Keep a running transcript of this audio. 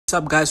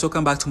What's up guys,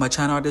 welcome back to my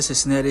channel. This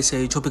is Ned.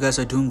 Hope you guys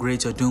are doing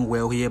great, you're doing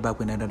well. Here back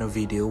with another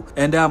video.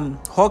 And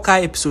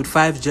Hawkeye episode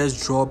 5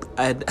 just dropped,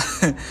 and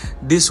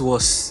this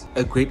was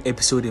a great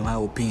episode in my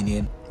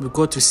opinion. We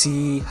got to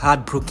see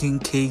heartbroken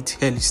Kate.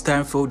 Haley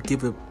Steinfeld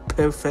give a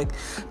perfect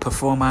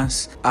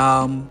performance.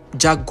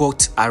 Jack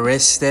got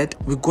arrested.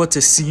 We got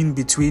a scene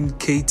between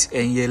Kate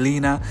and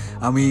Yelena.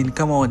 I mean,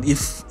 come on,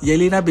 if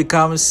Yelena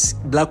becomes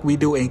Black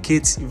Widow and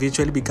Kate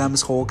eventually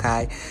becomes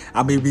Hawkeye,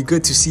 I mean, we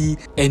get to see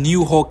a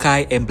new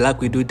Hawkeye and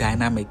Black Widow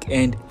dynamic.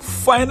 And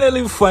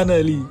finally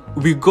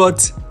we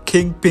got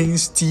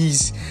Kingpin's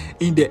tease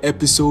in the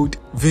episode.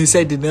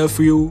 Vincent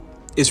D'Onofrio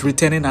is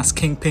returning as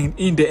Kingpin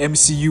in the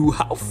MCU.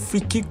 How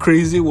freaking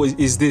crazy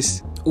is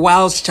this?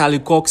 Whilst Charlie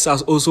Cox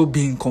has also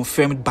been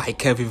confirmed by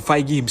Kevin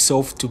Feige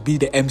himself to be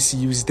the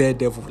MCU's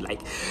Daredevil.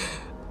 Like,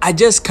 I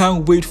just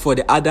can't wait for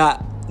the other,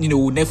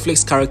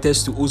 Netflix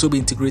characters to also be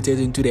integrated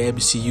into the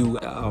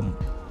MCU.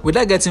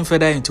 Without getting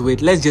further into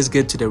it, let's just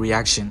get to the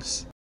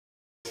reactions.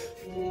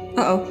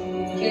 Sriracha.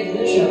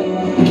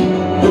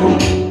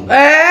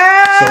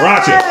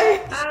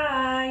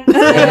 Hi.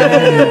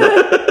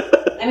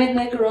 I made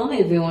macaroni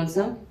if you want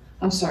some.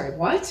 I'm sorry,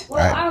 what?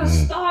 Well, I was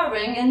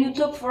starving and you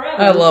took forever.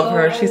 I love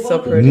her. She's so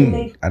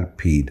pretty. I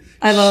peed.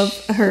 I love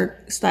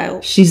her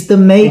style. She's the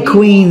May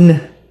Queen.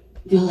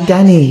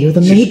 Danny, you're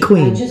the May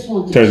Queen.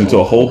 Turns into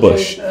a whole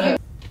bush.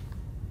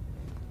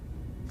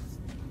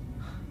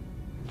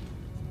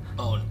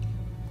 Oh.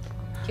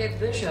 Kate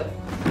Bishop.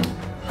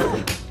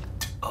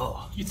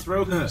 Oh, you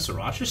throw in a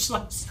sriracha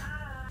slice?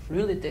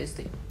 Really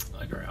tasty. I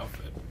like her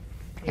outfit.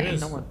 I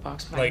don't know what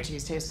box mac and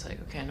cheese tastes like.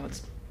 Okay, I know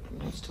it's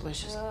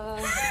delicious.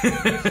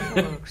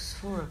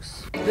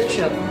 Forks.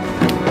 Bishop.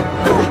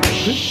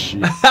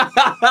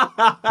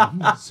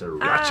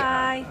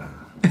 Sriracha.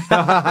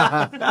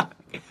 Hi.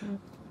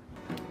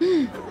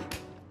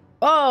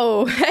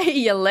 Oh,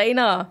 hey,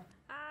 Yelena.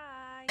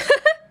 Hi.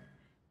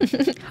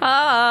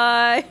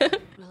 Hi.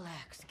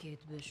 Relax,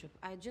 Kate Bishop.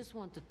 I just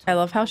want to talk. I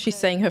love how she's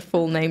saying her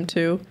full name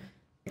too.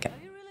 Are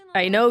you really not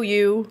I know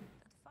you.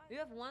 You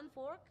have one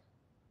fork?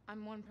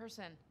 I'm one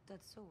person.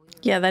 That's so weird.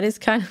 Yeah, that is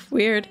kind of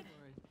weird.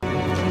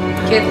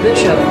 Kate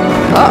Bishop.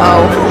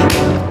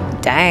 Uh-oh.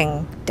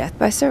 Dang. Death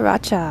by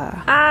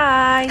Sriracha.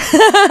 Hi.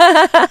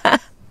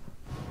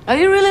 Are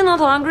you really not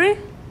hungry?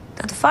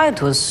 That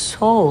fight was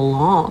so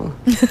long.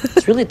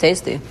 It's really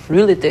tasty.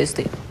 Really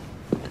tasty.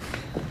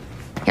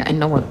 Yeah, I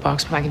know what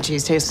box mac and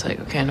cheese tastes like.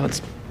 Okay, I know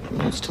it's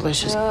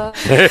delicious.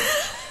 Forks.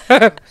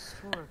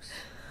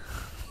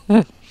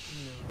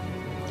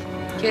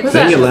 Is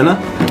that Yelena?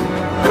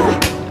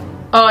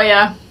 Oh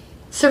yeah,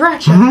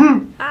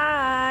 sriracha.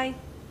 Hi.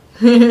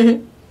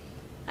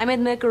 I made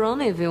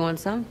macaroni if you want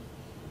some.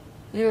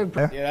 You're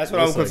Yeah, that's what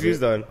I'm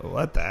confused on.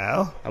 What the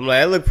hell? I'm like,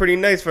 that looked pretty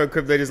nice for a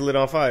crypt they just lit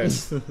on fire.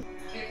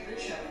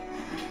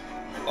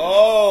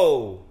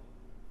 Oh!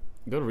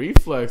 Good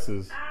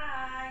reflexes.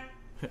 Hi.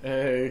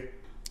 Hey.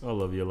 I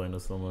love Yelena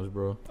so much,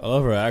 bro. I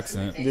love her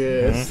accent.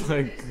 Yeah, it's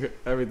like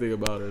everything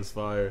about her is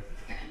fire.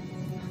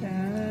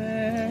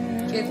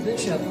 Kate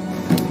Bishop.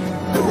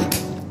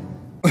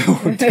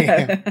 Oh,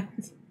 damn.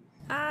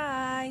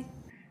 Hi.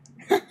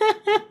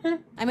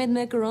 I made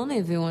macaroni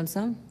if you want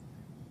some.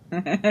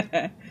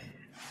 Interacting.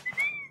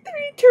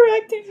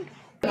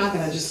 I'm not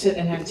gonna just sit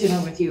and have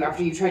dinner with you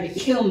after you tried to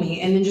kill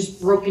me and then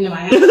just broke into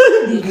my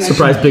house.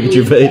 Surprise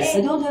Pikachu face.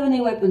 I don't have any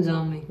weapons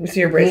on me. It's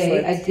your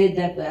bracelet. I take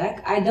that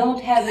back. I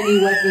don't have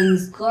any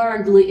weapons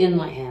currently in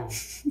my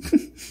hands.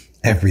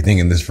 Everything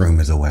in this room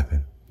is a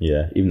weapon.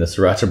 Yeah, even the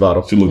sriracha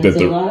bottle. She looked That's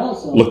at a lie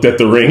also. looked at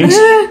the rings.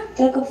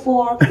 Take a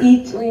fork,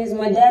 eat please.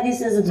 My daddy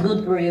says it's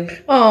good for you.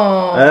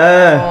 Oh.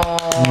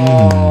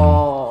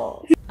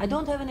 I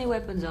don't have any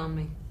weapons on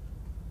me.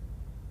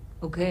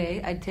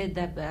 Okay, I take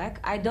that back.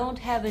 I don't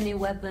have any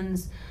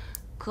weapons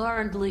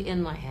currently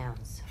in my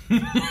hands.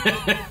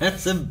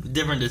 That's a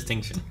different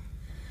distinction.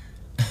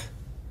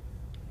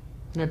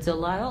 That's a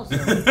lie also.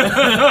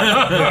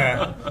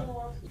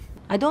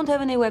 I don't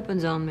have any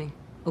weapons on me.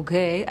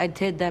 Okay, I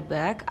take that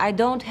back. I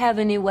don't have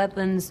any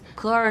weapons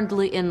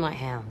currently in my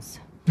hands.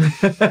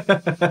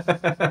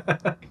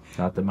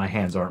 Not that my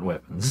hands aren't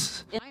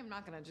weapons. I am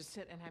not gonna just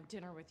sit and have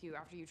dinner with you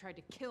after you tried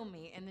to kill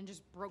me and then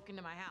just broke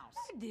into my house.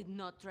 I did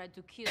not try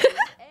to kill you.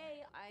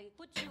 Hey, I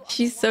put you on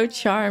She's the so wire.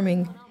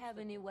 charming. I don't have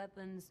any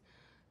weapons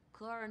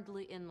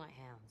currently in my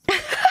hands.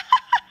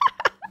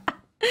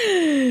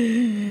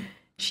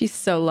 She's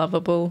so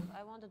lovable.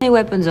 I want any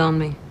weapons on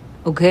me.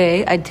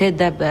 Okay, I take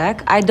that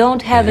back. I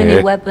don't have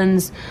any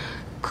weapons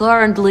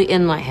currently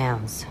in my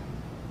hands.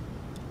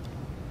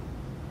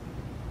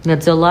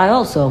 That's a lie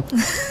also.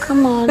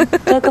 Come on,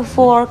 take a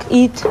fork,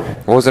 eat.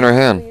 What was in her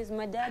hand? Please,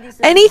 my daddy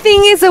says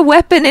Anything is a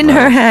weapon in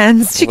her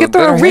hands. She could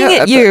throw a ring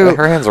at you.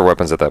 Her hands are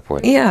weapons at that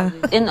point. Yeah.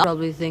 and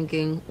probably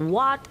thinking,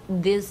 what?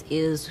 This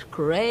is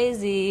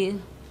crazy.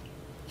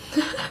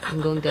 I'm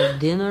going to have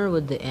dinner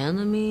with the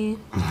enemy.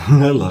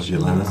 I love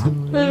Yelena.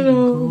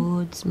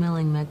 Really good,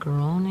 smelling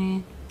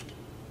macaroni.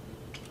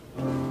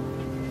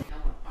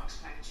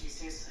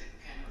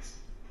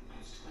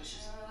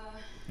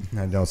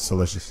 I know it's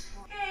delicious.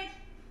 Hey,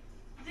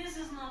 this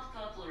is not not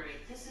cutlery.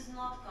 This is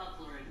not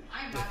cutlery.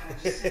 I'm not going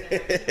to just sit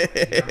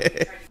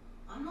there.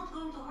 I'm not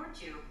going to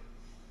hurt you.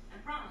 I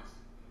promise.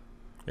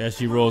 Yeah,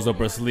 she rolls up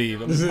her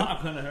sleeve. I'm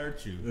not gonna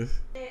hurt you.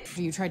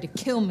 You tried to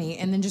kill me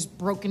and then just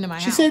broke into my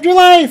house. She saved your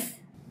life.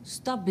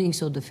 Stop being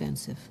so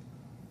defensive.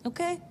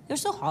 Okay? You're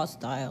so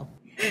hostile.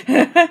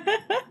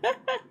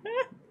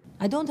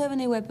 I don't have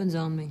any weapons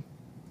on me.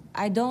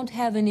 I don't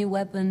have any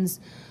weapons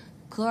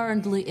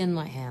currently in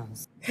my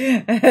hands.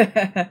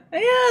 Yeah,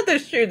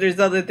 that's true. There's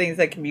other things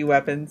that can be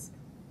weapons.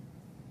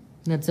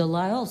 That's a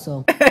lie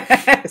also.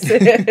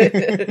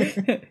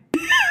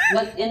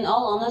 But in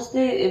all honesty,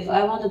 if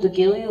I wanted to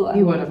kill you,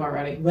 I would have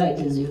already. Right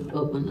as you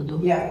open the door.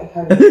 Yeah.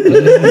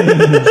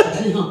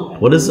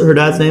 What is her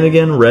dad's name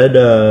again? Red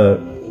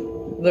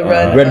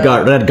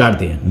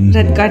Guardian.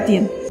 Red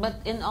Guardian. But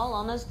in all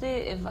honesty,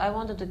 if I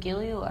wanted to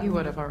kill you, I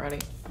would have already.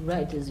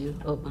 Right as you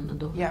open the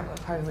door. Yeah,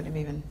 but probably wouldn't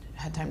have even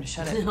had time to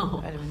shut it.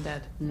 No. I'd have been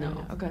dead.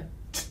 No. Okay.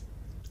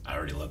 I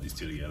already love these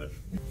two together.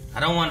 I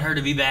don't want her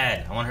to be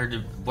bad. I want her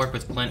to work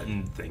with Clint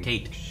and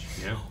Kate.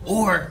 Yeah.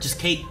 Or just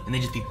Kate and they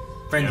just be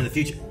friends in the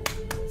future.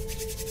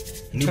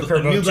 A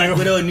new Black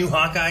Widow, a new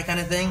Hawkeye kind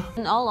of thing.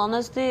 In all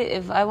honesty,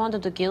 if I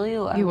wanted to kill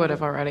you, I would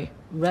have already.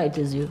 Right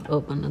as you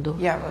open the door.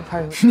 Yeah, but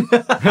probably.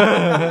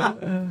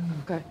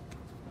 Okay.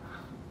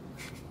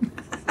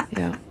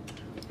 Yeah.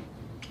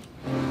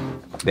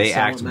 They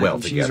act well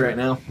together right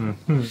now.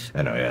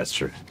 I know, yeah, that's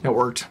true. It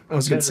worked. That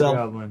was a good sell.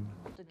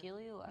 To kill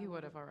you, I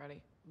would have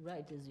already.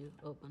 Right as you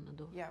open the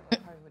door. Yeah,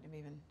 but probably wouldn't have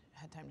even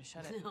had time to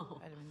shut it. No.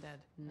 I'd have been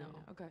dead. No.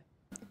 Okay.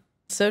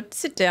 So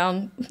sit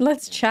down.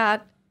 Let's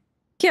chat.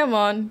 Come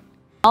on.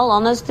 All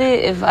honesty,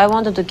 if I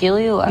wanted to kill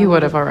you, I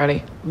would have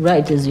already.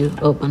 Right as you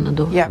open the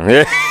door.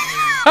 Yeah.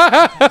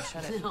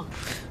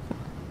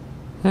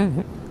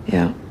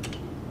 Yeah.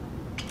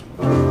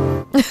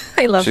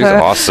 I love She's her.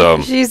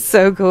 awesome. She's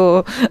so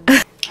cool.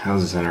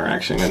 How's this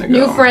interaction gonna go?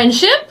 New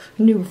friendship?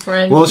 New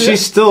friendship. Well,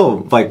 she's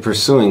still like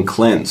pursuing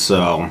Clint,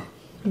 so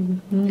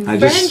I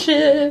just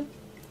Friendship.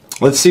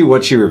 let's see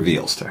what she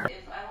reveals to her.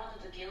 If I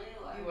wanted to kill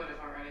you, I would have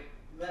already.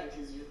 Right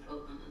as you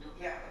open the door.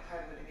 Yeah, but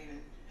probably wouldn't have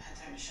even had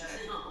time to shut it.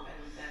 I'd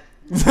have been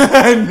dead.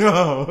 I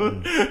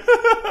know.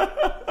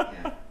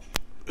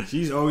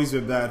 She's always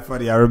been bad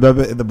funny. I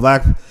remember in the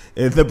Black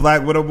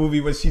Widow movie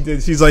what she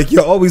did. She's like,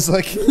 you're always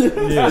like,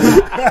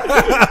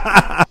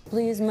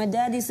 Please, my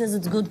daddy says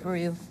it's good for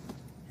you.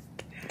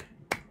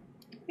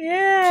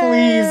 Yeah.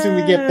 Please,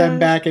 we get them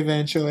back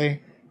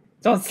eventually.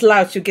 Don't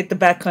slouch. You get the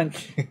back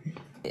punch.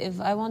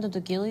 If I wanted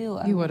to kill you,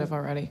 I would have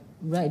already.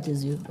 Right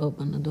as you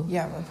open the door.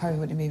 Yeah, but probably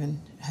wouldn't have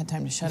even had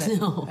time to shut it.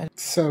 No.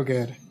 So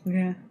good.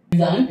 Yeah.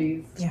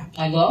 Done? Yeah.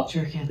 I go?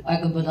 Sure can. I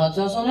can put hot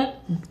sauce on it?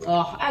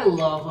 Oh, I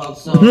love hot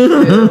sauce.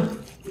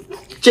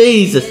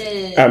 Jesus.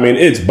 I mean,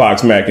 it's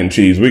box mac and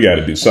cheese. We got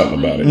to do something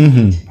about it.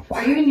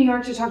 Are you in New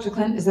York to talk to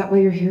Clint? Is that why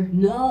you're here?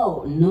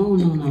 No.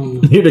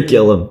 Here to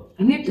kill him.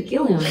 I'm here to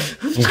kill him.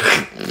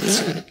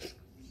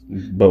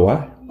 But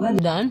why? What?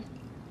 Done?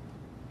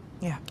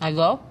 Yeah. I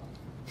go?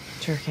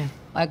 Sure can.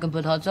 I can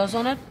put hot sauce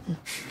on it?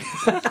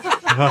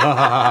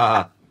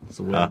 That's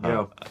the way to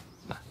go.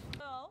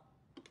 Well,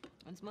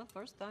 it's my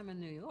first time in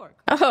New York.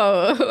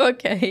 Oh,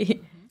 okay.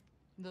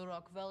 The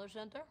Rockefeller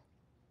Center?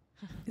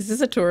 Is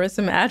this a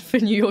tourism ad for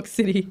New York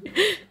City?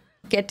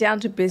 Get down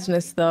to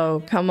business,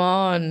 though. Come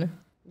on.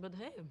 But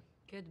hey,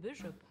 Kate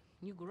Bishop,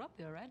 you grew up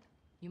here, right?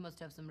 You must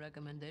have some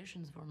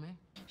recommendations for me.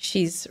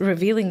 She's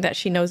revealing that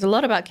she knows a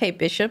lot about Kate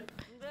Bishop.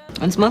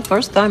 It's my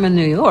first time in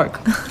New York.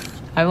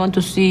 I want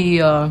to see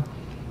the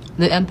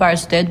Empire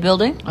State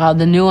Building,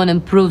 the new and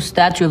improved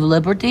Statue of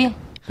Liberty.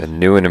 The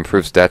new and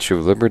improved Statue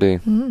of Liberty.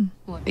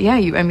 Yeah,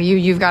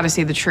 you've got to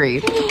see the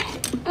tree.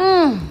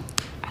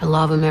 I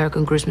love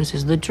American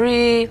Christmases. The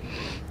tree,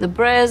 the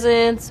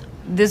presents,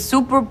 the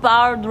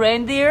super-powered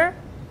reindeer,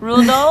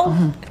 Rudolph.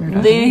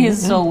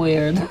 He's so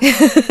weird.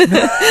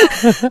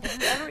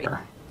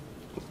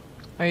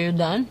 Are you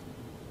done?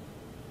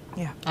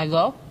 Yeah. I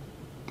go?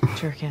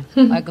 Sure can.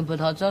 I can put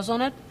hot sauce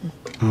on it?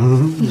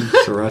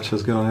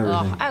 Sriracha's got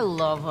everything. Oh, I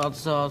love hot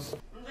sauce.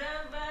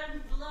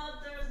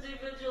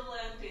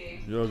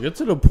 Yo, get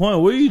to the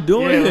point. What are you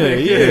doing here?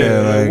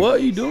 Yeah, like, what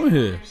are you doing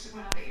here?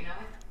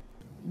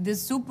 The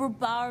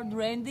super-powered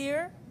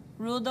reindeer,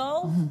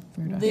 Rudolph.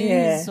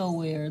 Yeah. He's so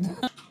weird.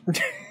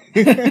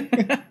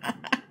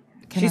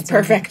 She's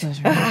perfect.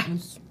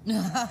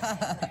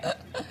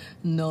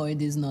 No,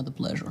 it is not a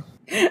pleasure.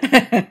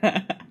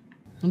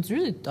 It's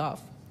really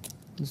tough.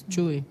 It's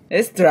chewy.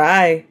 It's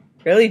dry.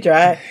 Really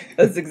dry.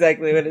 That's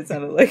exactly what it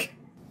sounded like.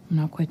 I'm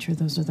not quite sure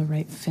those are the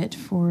right fit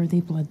for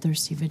the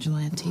bloodthirsty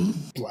vigilante.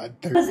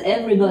 Has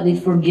everybody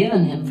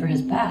forgiven him for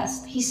his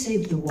past? He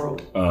saved the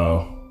world.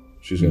 Oh,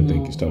 she's gonna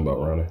think he's talking about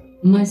Ronnie.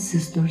 My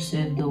sister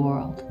saved the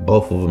world.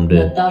 Both of them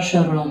did.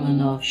 Natasha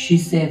Romanov, she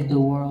saved the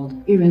world.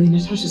 You're really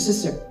Natasha's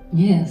sister?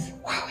 Yes.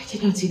 Wow, I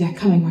did not see that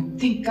coming. Like,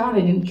 thank God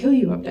I didn't kill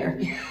you up there.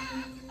 You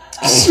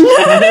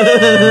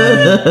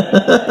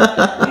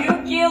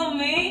kill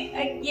me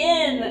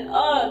again.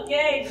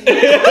 Okay.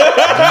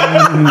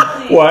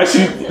 Why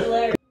she?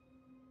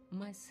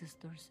 My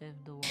sister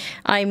saved the world.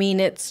 I mean,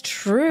 it's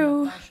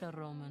true.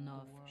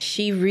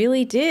 She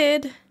really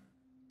did.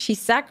 She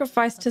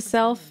sacrificed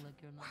herself.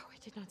 Wow, I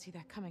did not see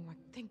that coming. Like,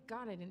 thank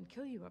God I didn't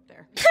kill you up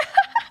there.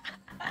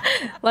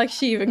 Like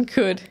she even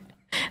could.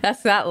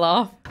 That's that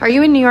laugh. Are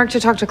you in New York to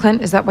talk to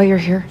Clint? Is that why you're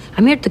here?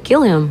 I'm here to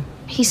kill him.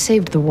 He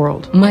saved the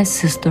world. My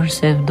sister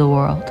saved the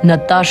world.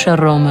 Natasha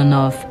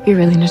Romanoff. You're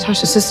really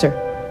Natasha's sister?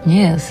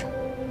 Yes.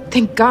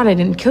 Thank God I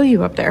didn't kill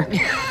you up there.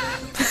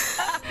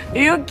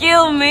 You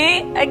kill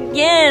me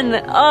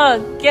again.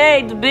 Oh,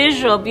 Kate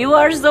Bishop, you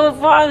are so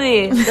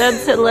funny.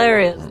 That's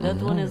hilarious. That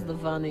one is the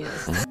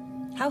funniest.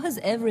 How has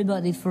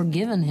everybody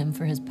forgiven him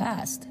for his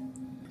past?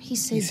 He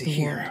saved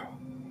the world.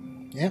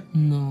 Yep.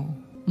 No,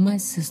 my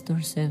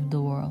sister saved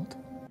the world.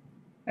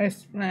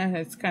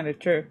 It's kind of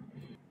true.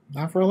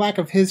 Not for lack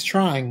of his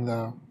trying,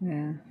 though.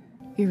 Yeah.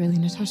 You're really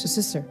Natasha's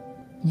sister?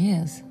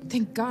 Yes.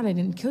 Thank God I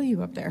didn't kill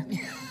you up there.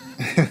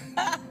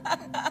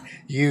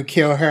 You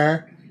kill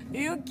her.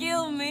 You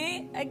kill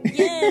me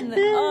again.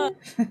 Oh,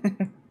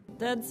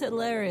 that's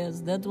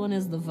hilarious. That one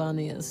is the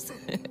funniest.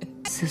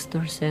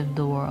 Sister saved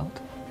the world.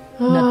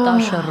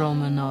 Natasha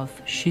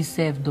Romanoff. She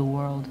saved the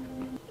world.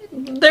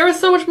 There was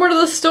so much more to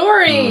the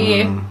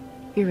story.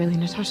 You're really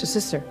Natasha's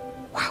sister?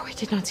 Wow, I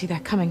did not see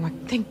that coming.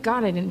 Like, thank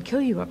God I didn't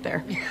kill you up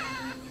there.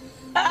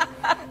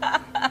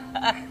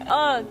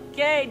 Oh,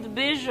 Kate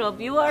Bishop,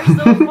 you are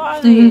so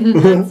funny.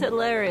 That's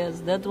hilarious.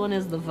 That one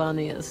is the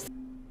funniest.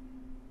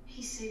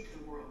 He saved the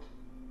world.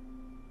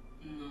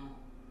 No.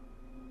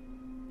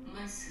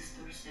 My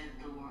sister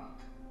saved the world.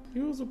 He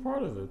was a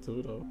part of it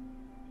too, though.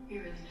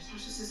 You're really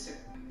Natasha's sister.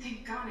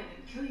 Thank God I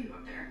didn't kill you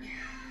up there.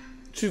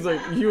 She's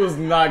like, he was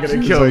not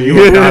gonna kill like, you.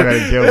 he was not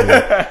gonna kill you.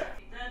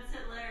 That's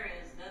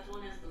hilarious. That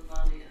one is the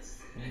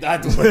funniest.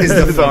 That one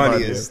is the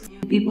funniest.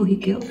 People he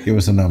killed. Give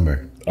us a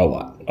number. A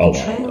lot. The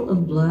trail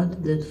of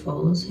blood that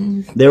follows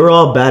him They were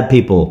all bad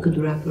people. could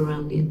wrap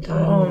around the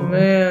entire Oh, world.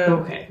 man.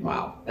 Okay,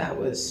 wow, that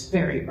was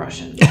very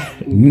Russian.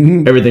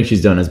 Everything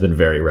she's done has been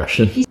very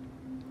Russian.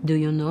 Do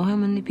you know how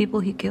many people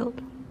he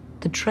killed?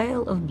 The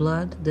trail of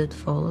blood that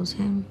follows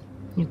him,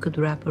 you could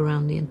wrap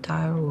around the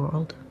entire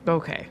world.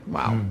 Okay,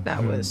 wow,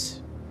 that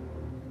was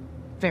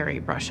very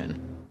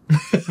Russian.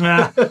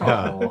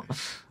 The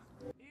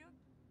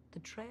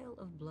trail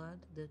of blood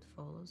that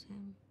follows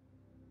him,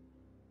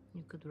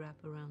 you could wrap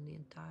around the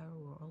entire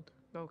world.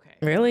 Okay.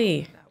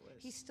 Really?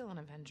 He's still an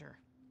Avenger.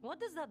 What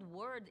does that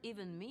word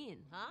even mean,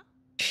 huh?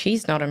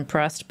 She's not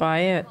impressed by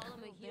it.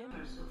 You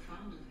are so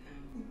fond of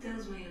him. It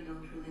tells me you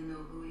don't really know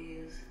who he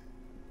is.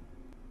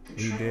 The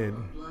He trail did.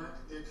 of blood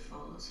that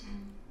follows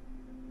him,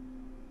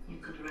 you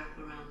could wrap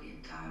around the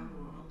entire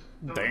world.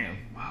 Damn.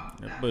 Wow.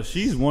 But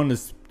she's one to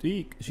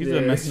speak. She's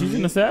she's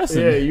an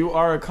assassin. Yeah, you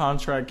are a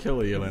contract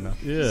killer, Yelena.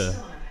 Yeah.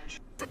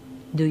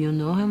 Do you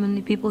know how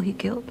many people he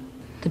killed?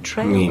 The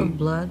trail of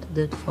blood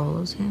that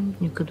follows him,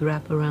 you could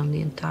wrap around the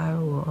entire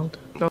world.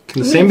 Can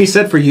the same be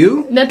said for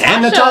you? Natasha,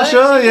 and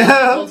Natasha,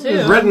 yeah. she's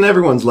too. Red in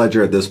everyone's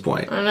ledger at this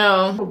point. I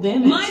know.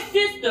 My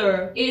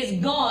sister is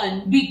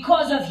gone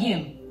because of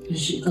him. Is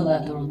she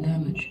collateral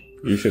damage?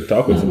 You should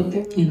talk with him.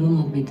 It will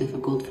not be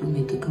difficult for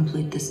me to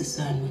complete this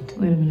assignment.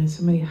 Wait a minute,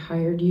 somebody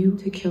hired you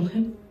to kill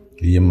him?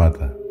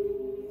 Yamata.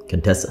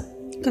 Contessa.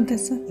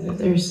 If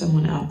there's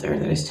someone out there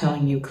that is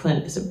telling you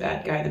Clint is a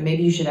bad guy, then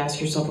maybe you should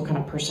ask yourself what kind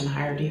of person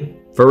hired you.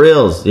 For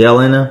reals,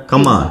 Yelena.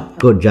 Come on.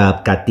 Good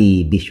job,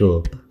 Kati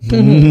Bishop.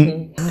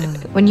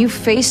 When you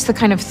face the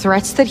kind of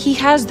threats that he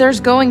has, there's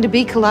going to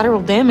be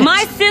collateral damage.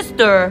 My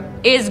sister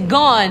is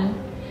gone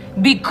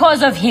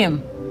because of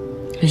him.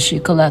 Is she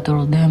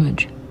collateral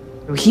damage?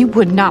 He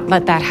would not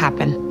let that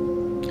happen.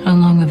 How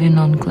long have you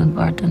known Clint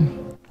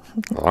Barton?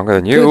 Longer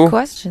than you. Good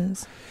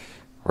questions.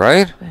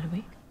 Right? About a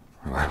week.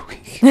 About a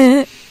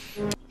week.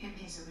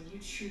 So when you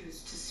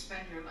choose to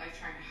spend your life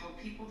trying to help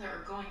people, there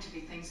are going to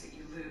be things that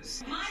you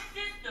lose. My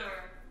sister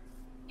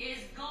is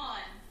gone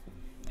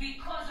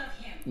because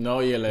of him. No,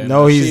 Yelena.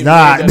 No, he's She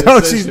not. made that No,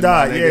 decision, she's my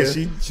not. Yeah, nigga.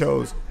 she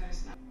chose.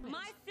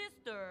 My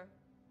sister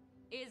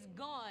is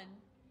gone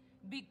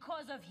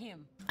because of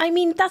him. I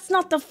mean, that's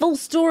not the full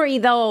story,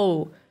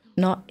 though.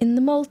 Not in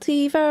the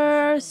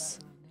multiverse.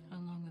 How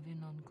long have you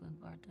known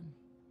Clint Barton?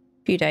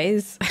 Few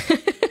days.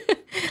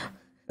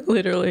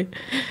 Literally.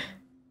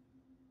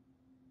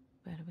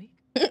 About a week.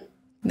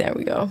 There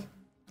we go.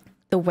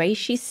 The way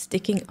she's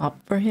sticking up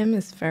for him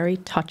is very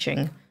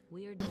touching.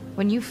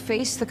 When you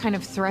face the kind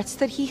of threats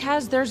that he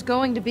has, there's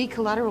going to be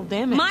collateral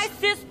damage. My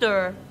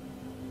sister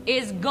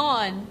is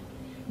gone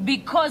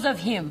because of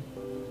him.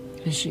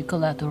 Is she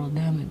collateral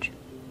damage?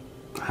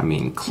 I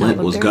mean, Clint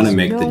was gonna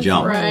make the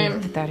jump.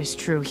 That is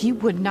true. He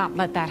would not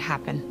let that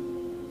happen.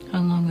 How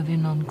long have you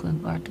known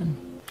Clint Barton?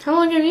 How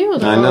long have you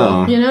known? I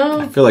know. You know?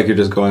 I feel like you're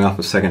just going off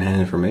of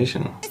secondhand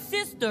information. My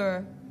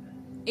sister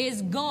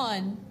is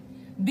gone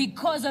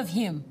because of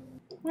him.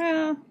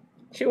 Well,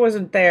 she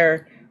wasn't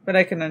there, but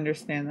I can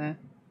understand that.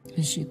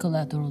 Is she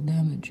collateral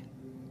damage?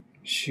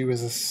 She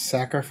was a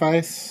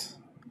sacrifice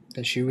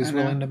that she was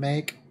willing to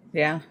make.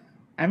 Yeah.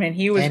 I mean,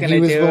 he was and going to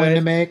he was do willing it.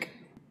 to make.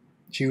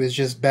 She was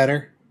just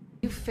better.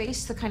 You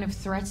face the kind of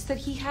threats that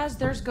he has,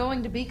 there's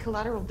going to be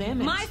collateral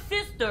damage. My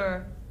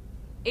sister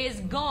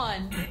is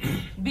gone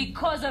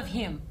because of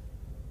him.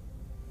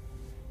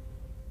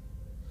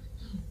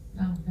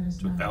 No,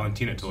 That's what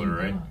Valentina told her,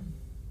 right?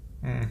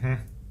 Mm-hmm.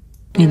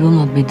 It will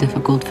not be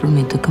difficult for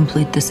me to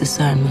complete this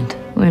assignment.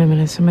 Wait a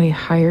minute, somebody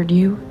hired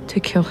you to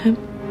kill him?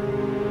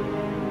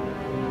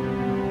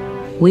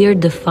 We are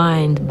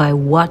defined by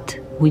what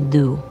we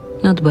do,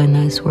 not by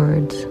nice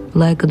words.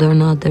 Like it or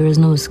not, there is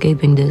no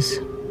escaping this.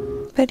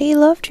 But he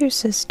loved your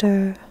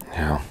sister.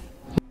 Yeah.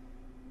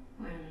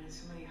 Wait a minute,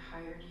 somebody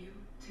hired you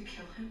to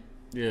kill him?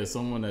 Yeah,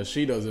 someone that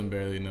she doesn't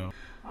barely know.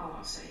 All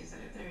I'll say is that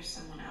if there's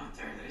someone out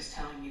there that is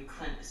telling you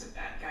Clint is a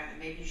bad guy, then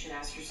maybe you should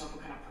ask yourself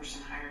what kind of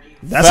person hired you.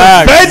 That's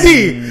a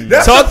Betty!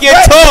 That's Talk your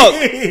talk!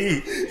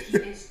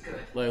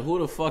 Like, who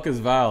the fuck is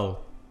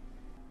Val?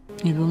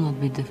 It will not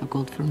be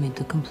difficult for me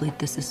to complete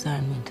this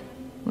assignment.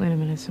 Wait a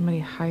minute, somebody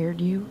hired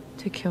you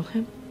to kill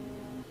him?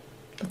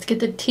 Let's get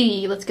the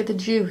tea. Let's get the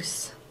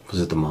juice.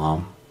 Was it the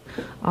mom?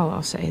 All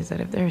I'll say is that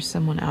if there's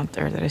someone out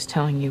there that is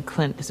telling you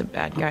Clint is a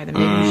bad guy, then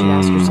maybe you should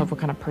ask yourself what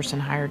kind of person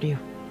hired you.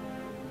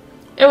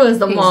 It was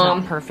the He's mom.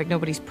 not perfect.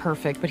 Nobody's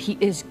perfect, but he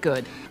is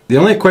good. The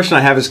only question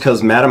I have is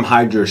because Madam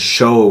Hydra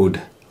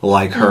showed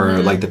like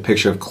her, like the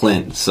picture of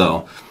Clint,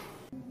 so.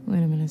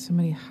 Wait a minute,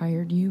 somebody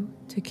hired you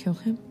to kill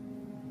him?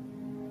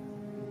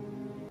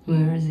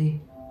 Where is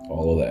he?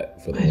 All of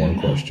that for the one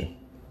question.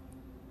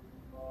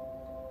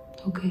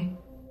 Okay.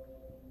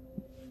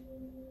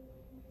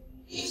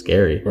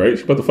 Scary. Right?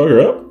 She's about to fuck her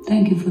up?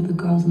 Thank you for the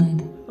girls' night.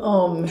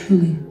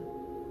 Truly.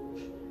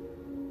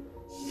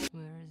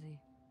 Where is he?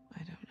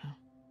 I don't know.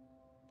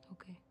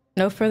 Okay.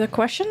 No further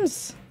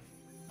questions?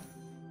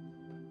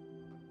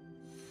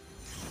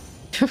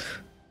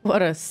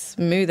 What a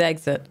smooth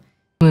exit.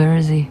 Where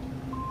is he?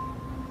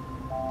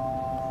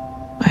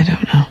 I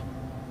don't know.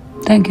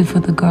 Thank you for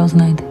the girls'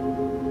 night.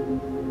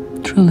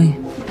 Truly.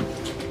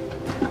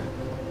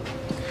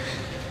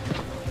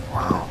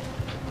 Wow.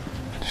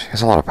 She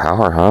has a lot of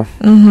power, huh?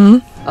 Mm-hmm.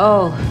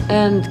 Oh,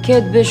 and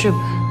Kate Bishop,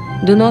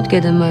 do not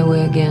get in my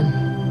way again.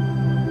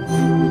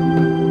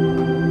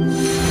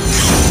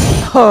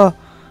 Huh.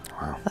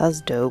 Wow.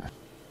 That's dope.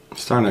 I'm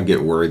starting to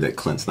get worried that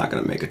Clint's not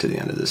going to make it to the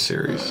end of this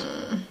series.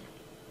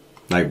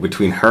 Like,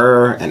 between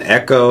her and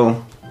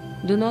Echo.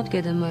 Do not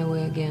get in my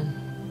way again.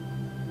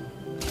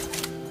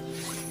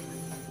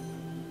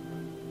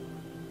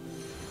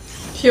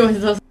 She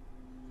always does.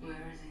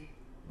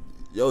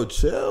 Yo,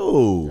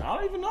 chill. I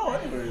don't even know,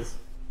 anyways.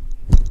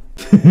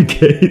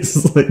 Okay,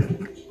 it's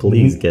like,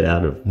 please get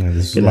out of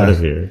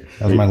here.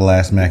 That was my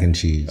last mac and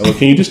cheese. Oh,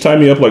 can you just tie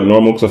me up like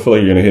normal? Because I feel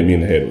like you're going to hit me in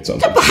the head with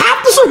something.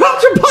 Half the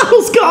surruption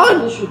bottle's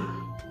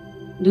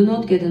gone! Do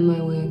not get in my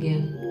way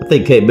again. I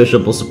think Kate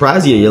Bishop will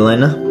surprise you,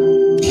 Yelena.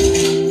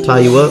 Tie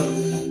you up.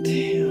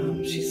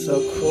 Damn, she's so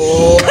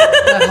cool.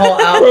 That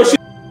whole outfit.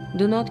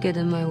 Do not get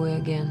in my way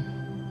again.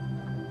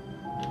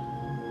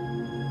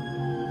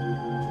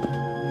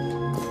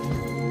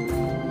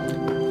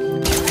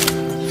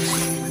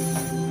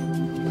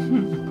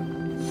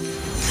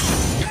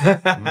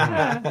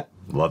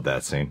 Love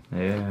that scene.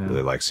 Yeah.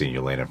 Really like seeing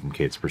Yelena from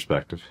Kate's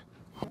perspective.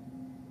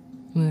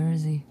 Where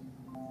is he?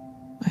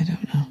 I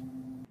don't know.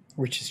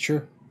 Which is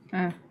true.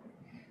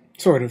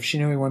 Sort of. She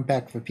knew he went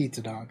back for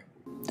Pizza Dog.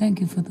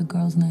 Thank you for the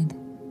girls' night.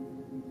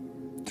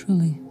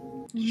 Truly.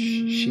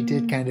 She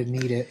did kind of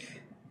need it.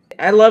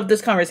 I love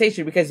this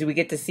conversation because we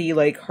get to see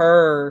like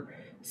her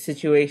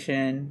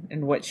situation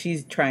and what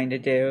she's trying to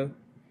do.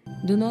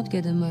 Do not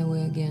get in my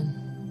way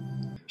again.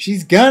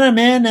 She's gonna,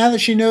 man, now that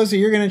she knows that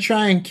you're gonna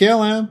try and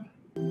kill him.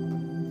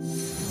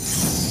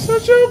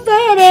 Such a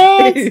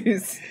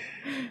badass.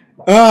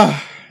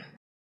 Ugh.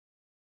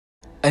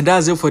 And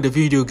that's it for the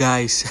video,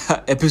 guys.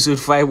 Episode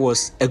 5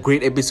 was a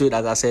great episode,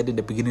 as I said in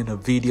the beginning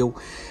of the video.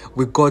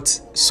 We got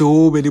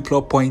so many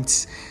plot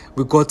points.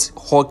 We got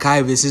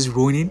Hawkeye versus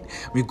Ronin.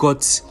 We got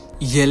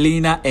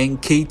Yelena and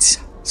Kate's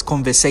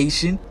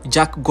conversation.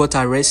 Jack got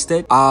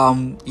arrested.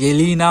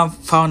 Yelena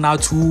found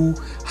out who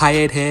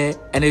hired her,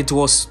 and it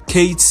was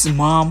Kate's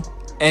mom.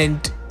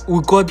 And we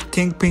got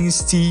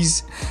Kingpin's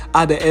tease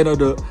at the end of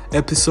the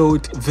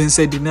episode.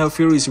 Vincent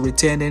D'Onofrio is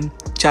returning.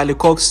 Charlie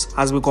Cox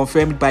has been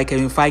confirmed by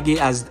Kevin Feige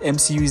as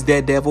MCU's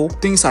Daredevil.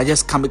 Things are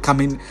just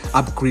coming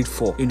up great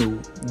for,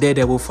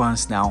 Daredevil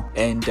fans now.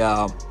 And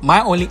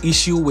my only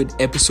issue with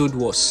episode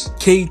was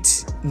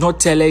Kate not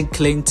telling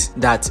Clint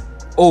that,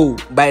 oh,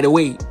 by the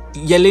way,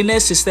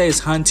 Yelena's sister is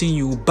hunting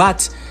you,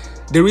 but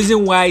the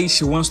reason why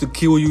she wants to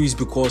kill you is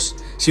because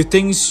she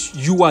thinks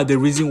you are the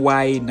reason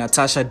why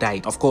Natasha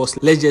died. Of course,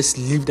 let's just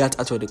leave that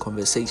out of the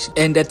conversation.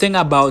 And the thing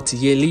about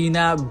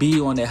Yelena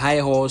being on a high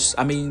horse,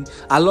 I mean,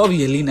 I love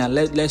Yelena.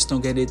 Let's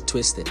not get it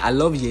twisted. I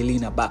love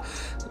Yelena, but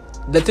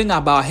the thing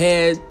about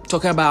her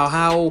talking about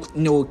how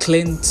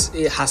Clint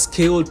has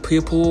killed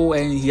people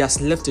and he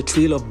has left a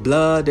trail of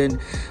blood, and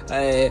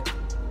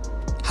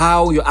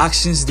how your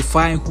actions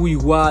define who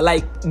you are.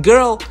 Like,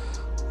 girl,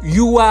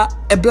 you are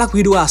a Black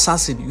Widow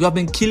assassin. You have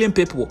been killing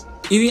people.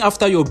 even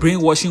after your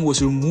brainwashing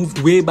was removed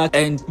way back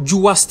and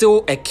you are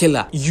still a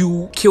killer.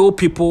 You kill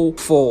people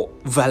for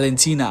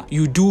Valentina.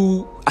 You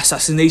do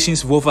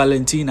assassinations for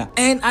Valentina.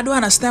 And I don't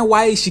understand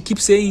why she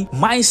keeps saying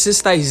my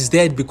sister is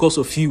dead because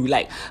of you.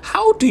 Like,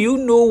 how do you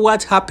know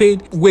what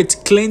happened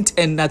with Clint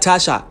and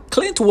Natasha?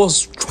 Clint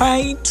was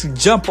trying to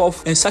jump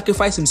off and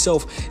sacrifice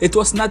himself. It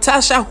was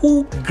Natasha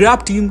who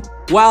grabbed him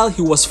while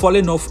he was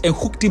falling off and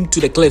hooked him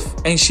to the cliff,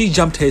 and she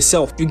jumped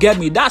herself. You get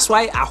me? That's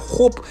why I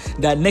hope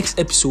that next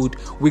episode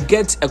we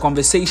get a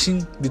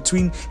conversation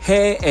between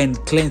her and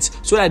Clint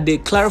so that they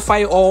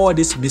clarify all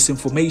this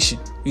misinformation.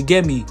 You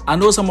get me? I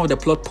know some of the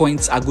plot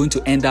points are going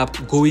to end up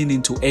going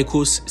into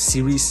Echo's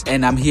series,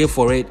 and I'm here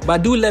for it.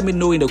 But do let me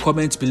know in the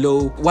comments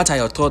below, what are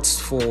your thoughts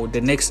for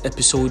the next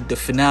episode, the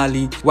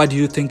finale? What do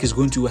you think is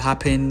going to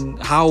happen?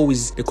 How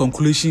is the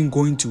conclusion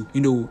going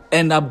to,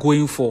 end up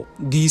going for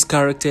these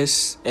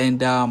characters?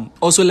 And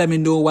also let me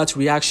know what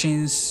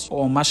reactions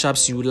or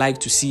mashups you would like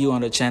to see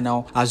on the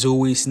channel. As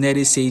always,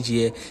 Nerdy Sage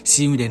here.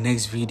 See you in the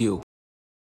next video.